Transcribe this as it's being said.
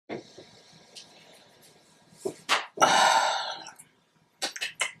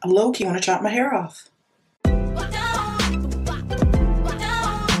I low-key want to chop my hair off.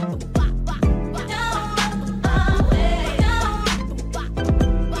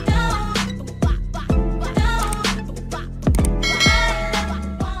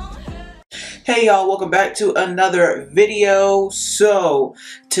 Hey y'all, welcome back to another video. So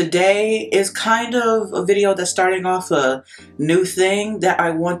today is kind of a video that's starting off a new thing that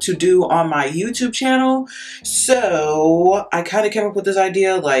I want to do on my YouTube channel. So I kind of came up with this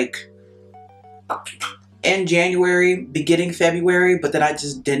idea like in January, beginning February, but then I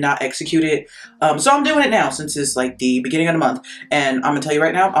just did not execute it. So I'm doing it now since it's like the beginning of the month. And I'm gonna tell you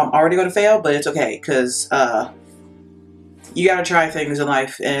right now, I'm already gonna fail, but it's okay because you gotta try things in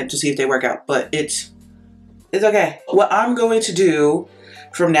life and to see if they work out, but it's okay. What I'm going to do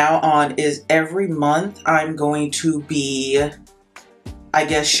from now on is every month I'm going to be, I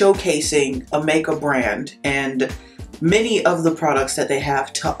guess, showcasing a makeup brand and many of the products that they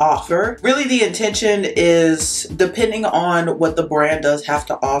have to offer. Really the intention is, depending on what the brand does have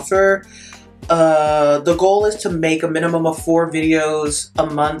to offer, the goal is to make a minimum of 4 videos a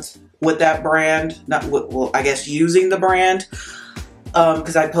month with that brand, well, I guess using the brand,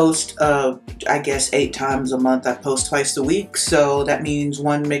 because I post, I guess 8 times a month. I post twice a week, so that means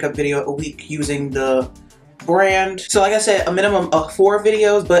 1 makeup video a week using the brand. So like I said, a minimum of 4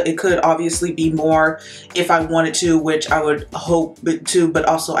 videos, but it could obviously be more if I wanted to, which I would hope to, but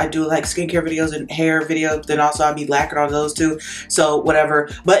also I do like skincare videos and hair videos, then also I'd be lacking on those too, so whatever.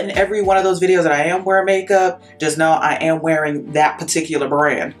 But in every one of those videos that I am wearing makeup, just know I am wearing that particular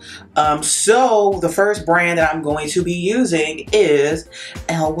brand. So the first brand that I'm going to be using is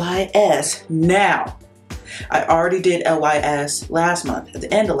LYS. Now, I already did LYS last month, at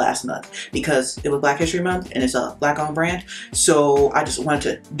the end of last month, because it was Black History Month and it's a Black owned brand. So I just wanted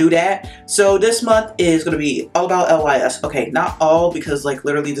to do that. So this month is going to be all about LYS. Okay, not all, because like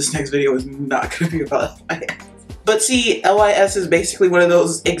literally this next video is not going to be about LYS. But see, LYS is basically one of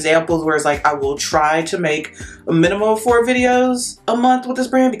those examples where it's like I will try to make a minimum of 4 videos a month with this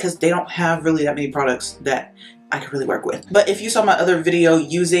brand because they don't have really that many products that I could really work with. But if you saw my other video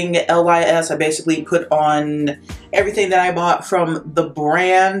using LYS, I basically put on everything that I bought from the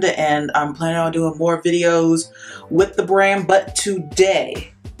brand, and I'm planning on doing more videos with the brand. But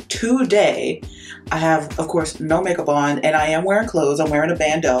today, I have, of course, no makeup on, and I am wearing clothes. I'm wearing a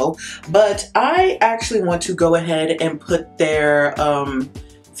bandeau, but I actually want to go ahead and put their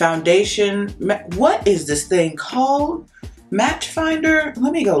foundation, what is this thing called? Match Finder?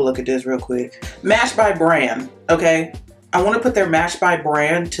 Let me go look at this real quick. Match by brand, okay? I want to put their Match by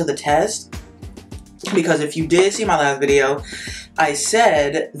brand to the test because if you did see my last video, I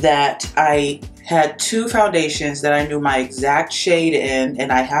said that I had 2 foundations that I knew my exact shade in, and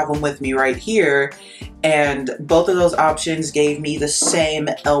I have them with me right here, and both of those options gave me the same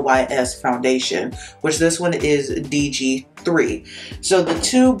LYS foundation, which this one is DG3. So the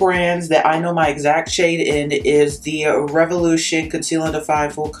 2 brands that I know my exact shade in is the Revolution Conceal and Define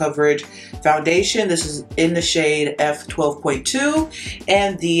Full Coverage Foundation. This is in the shade F12.2,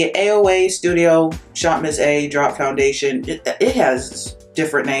 and the AOA Studio Shot Miss A Drop Foundation. It has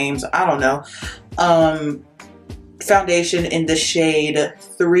different names, I don't know. Foundation in the shade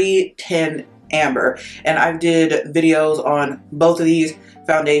 310 Amber, and I did videos on both of these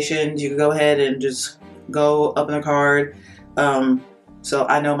foundations. You can go ahead and just go up in the card. So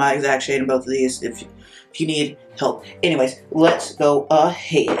I know my exact shade in both of these if you need help. Anyways, let's go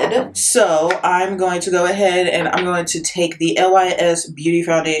ahead. So I'm going to go ahead and I'm going to take the LYS Beauty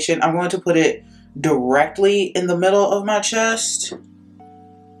Foundation. I'm going to put it directly in the middle of my chest.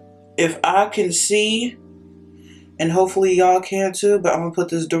 If I can see, and hopefully y'all can too, but I'm gonna put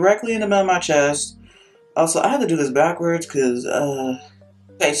this directly in the middle of my chest. Also, I have to do this backwards because,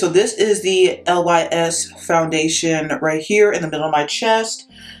 okay, so this is the LYS foundation right here in the middle of my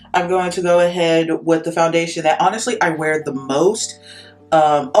chest. I'm going to go ahead with the foundation that honestly I wear the most.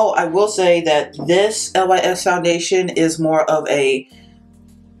 Oh, I will say that this LYS foundation is more of a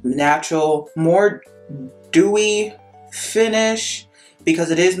natural, more dewy finish,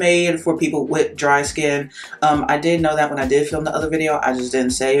 because it is made for people with dry skin. I did know that when I did film the other video, I just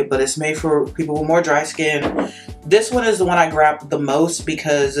didn't say it, but it's made for people with more dry skin. This one is the one I grabbed the most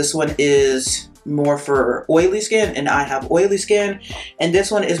because this one is more for oily skin and I have oily skin, and this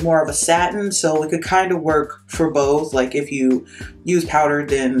one is more of a satin, so it could kind of work for both. Like if you use powder,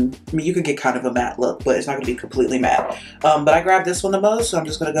 then I mean you could get kind of a matte look, but it's not going to be completely matte. But I grabbed this one the most, so I'm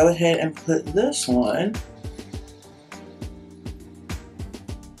just going to go ahead and put this one.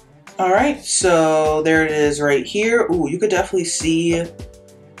 Alright, so there it is right here. Ooh, you could definitely see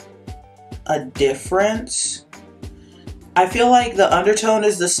a difference. I feel like the undertone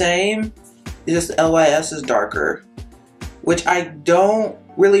is the same, it's just LYS is darker, which I don't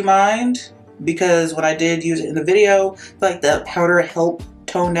really mind because when I did use it in the video, like the powder helped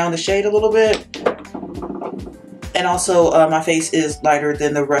tone down the shade a little bit. And also my face is lighter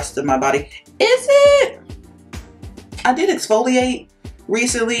than the rest of my body. Is it? I did exfoliate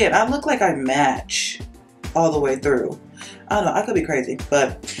recently and I look like I match all the way through. I don't know, I could be crazy.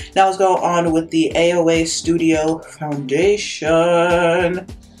 But now let's go on with the AOA Studio Foundation.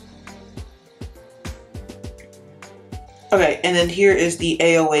 Okay, and then here is the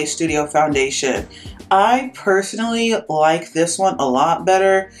AOA Studio Foundation. I personally like this one a lot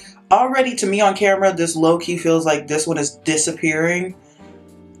better. Already to me on camera, this low-key feels like this one is disappearing.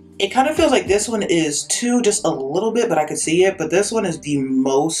 It kind of feels like this one is too, just a little bit, but I could see it. But this one is the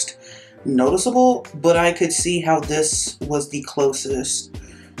most noticeable, but I could see how this was the closest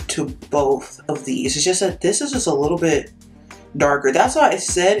to both of these. It's just that this is just a little bit darker. That's why I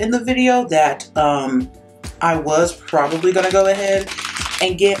said in the video that I was probably gonna go ahead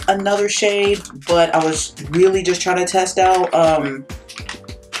and get another shade, but I was really just trying to test out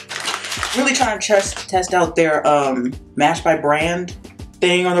test out their match by brand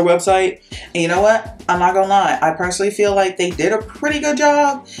thing on their website. And you know what? I'm not gonna lie. I personally feel like they did a pretty good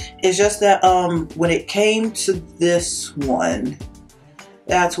job. It's just that when it came to this one,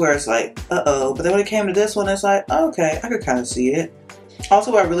 that's where it's like, uh-oh. But then when it came to this one, it's like, okay, I could kind of see it.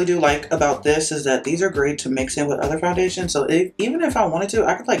 Also, what I really do like about this is that these are great to mix in with other foundations. So even if I wanted to,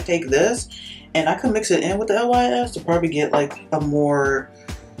 I could like take this and I could mix it in with the LYS to probably get like a more,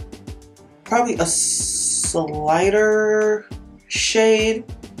 probably a slighter shade.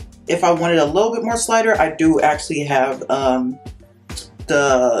 If I wanted a little bit more slighter, I do actually have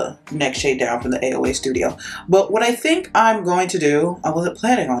the next shade down from the AOA Studio. But what I think I'm going to do, I wasn't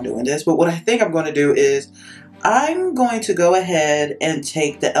planning on doing this, but what I think I'm going to do is I'm going to go ahead and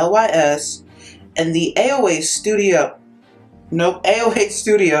take the LYS and the AOA Studio, AOA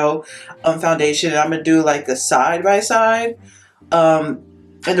Studio foundation, and I'm going to do like a side by side.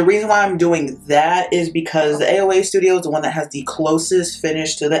 And the reason why I'm doing that is because the AOA Studio is the one that has the closest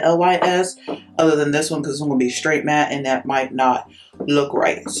finish to the LYS, other than this one, because this one will be straight matte and that might not look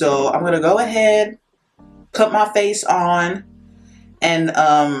right. So I'm going to go ahead, put my face on, and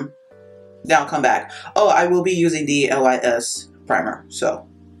then I'll come back. Oh, I will be using the LYS primer, so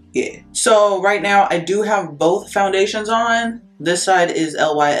yeah. So right now I do have both foundations on. This side is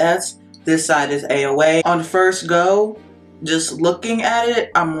LYS, this side is AOA. On first go, just looking at it,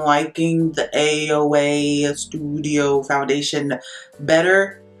 I'm liking the AOA Studio Foundation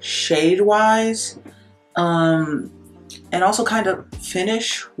better shade-wise, and also kind of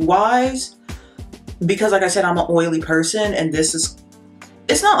finish-wise, because like I said, I'm an oily person, and this is,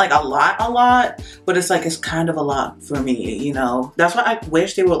 it's not like a lot, but it's like, it's kind of a lot for me, you know? That's why I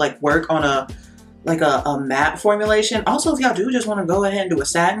wish they would like work on a matte formulation. Also, if y'all do just want to go ahead and do a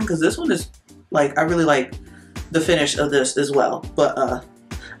satin, because this one is like, I really like the finish of this as well. But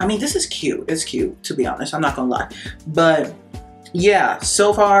I mean, this is cute. It's cute, to be honest. I'm not gonna lie. But yeah,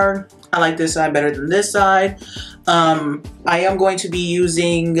 so far I like this side better than this side. I am going to be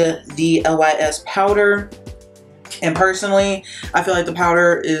using the LYS powder, and personally I feel like the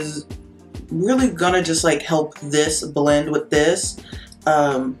powder is really gonna just like help this blend with this,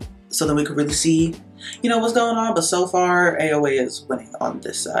 so then we could really see, you know, what's going on. But so far AOA is winning on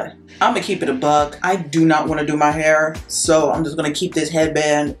this side. I'm gonna keep it a buck. I do not want to do my hair, so I'm just gonna keep this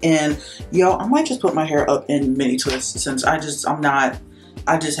headband in. Yo, I might just put my hair up in mini twists, since I just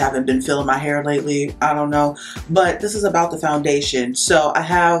haven't been feeling my hair lately. I don't know. But this is about the foundation. So I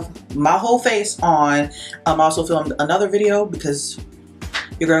have my whole face on. I'm also filmed another video because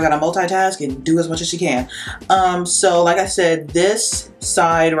your girl gotta multitask and do as much as she can. So like I said, this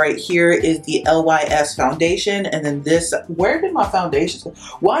side right here is the LYS foundation, and then this, where did my foundations go?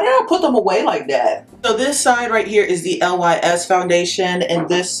 Why did I put them away like that? So this side right here is the LYS foundation, and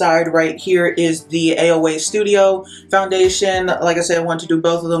this side right here is the AOA Studio foundation. Like I said, I wanted to do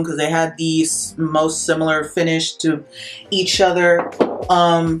both of them because they had the most similar finish to each other.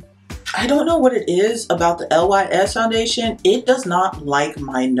 I don't know what it is about the LYS foundation. It does not like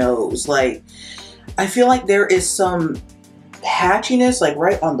my nose. Like, I feel like there is some patchiness like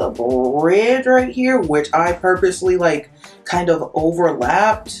right on the bridge right here, which I purposely like kind of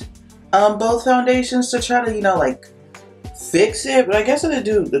overlapped both foundations to try to, you know, like fix it. But I guess I didn't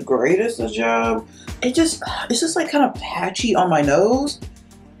do the greatest of job. It's just like kind of patchy on my nose.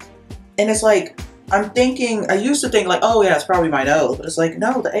 And it's like, I'm thinking, I used to think like, oh yeah, it's probably my nose, but it's like,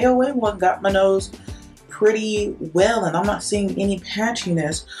 no, the AOA one got my nose pretty well, and I'm not seeing any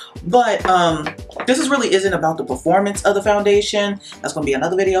patchiness. But this really isn't about the performance of the foundation. That's gonna be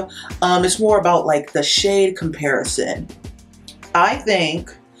another video. It's more about like the shade comparison. I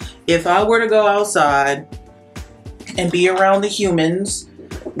think if I were to go outside and be around the humans,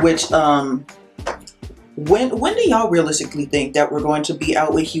 which when do y'all realistically think that we're going to be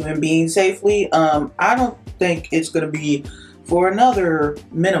out with human beings safely? I don't think it's gonna be for another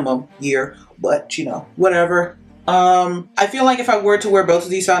minimum year, but you know, whatever. I feel like if I were to wear both of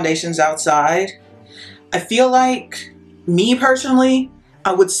these foundations outside, I feel like, me personally,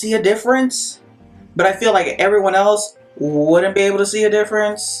 I would see a difference, but I feel like everyone else wouldn't be able to see a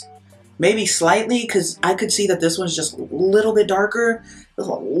difference. Maybe slightly, because I could see that this one's just a little bit darker. It's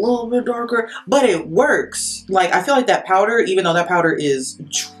a little bit darker, but it works. Like, I feel like that powder, even though that powder is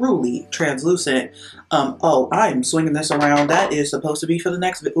truly translucent. Oh, I'm swinging this around. That is supposed to be for the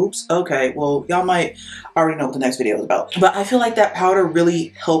next video. Oops. Okay, well, y'all might already know what the next video is about. But I feel like that powder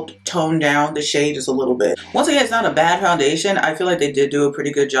really helped tone down the shade just a little bit. Once again, it's not a bad foundation. I feel like they did do a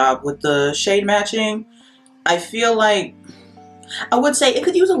pretty good job with the shade matching. I feel like, I would say it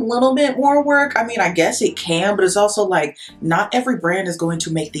could use a little bit more work. I mean, I guess it can, but it's also like, not every brand is going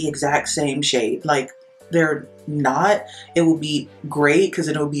to make the exact same shade. Like, they're not. It will be great because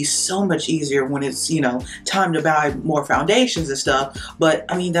it'll be so much easier when it's, you know, time to buy more foundations and stuff. But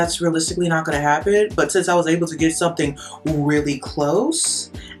I mean, that's realistically not going to happen. But since I was able to get something really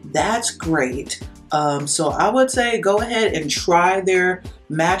close, that's great. So I would say go ahead and try their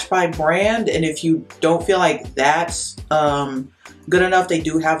match by brand. And if you don't feel like that's good enough, they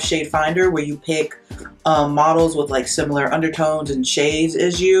do have Shade Finder where you pick models with like similar undertones and shades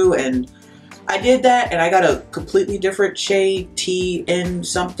as you. And I did that and I got a completely different shade, TN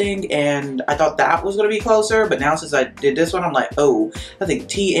something, and I thought that was going to be closer, but now since I did this one, I'm like, oh, I think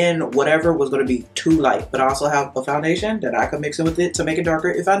TN whatever was going to be too light, but I also have a foundation that I could mix in with it to make it darker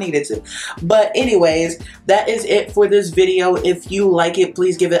if I needed to. But anyways, that is it for this video. If you like it,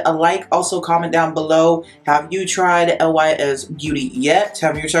 please give it a like. Also comment down below, have you tried LYS Beauty yet?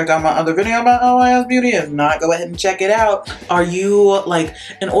 Have you checked out my other video about LYS Beauty? If not, go ahead and check it out. Are you like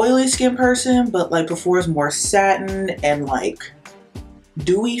an oily skin person but like prefers more satin and like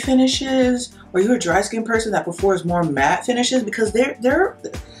dewy finishes? Or are you a dry skin person that prefers more matte finishes? Because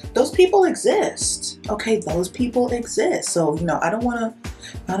those people exist. Okay, those people exist. So, you know, I don't wanna,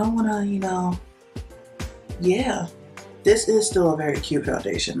 you know, yeah. This is still a very cute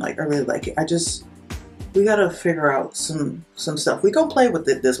foundation. Like, I really like it. We gotta figure out some stuff. We gonna play with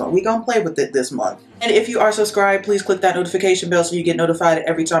it this month. We gonna play with it this month. And if you are subscribed, please click that notification bell so you get notified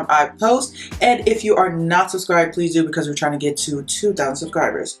every time I post. And if you are not subscribed, please do, because we're trying to get to 2,000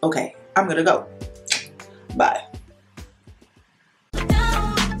 subscribers. Okay, I'm gonna go. Bye.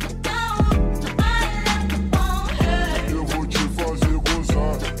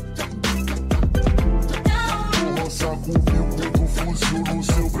 Comigo do fuzil no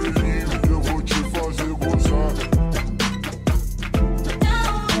seu brilho.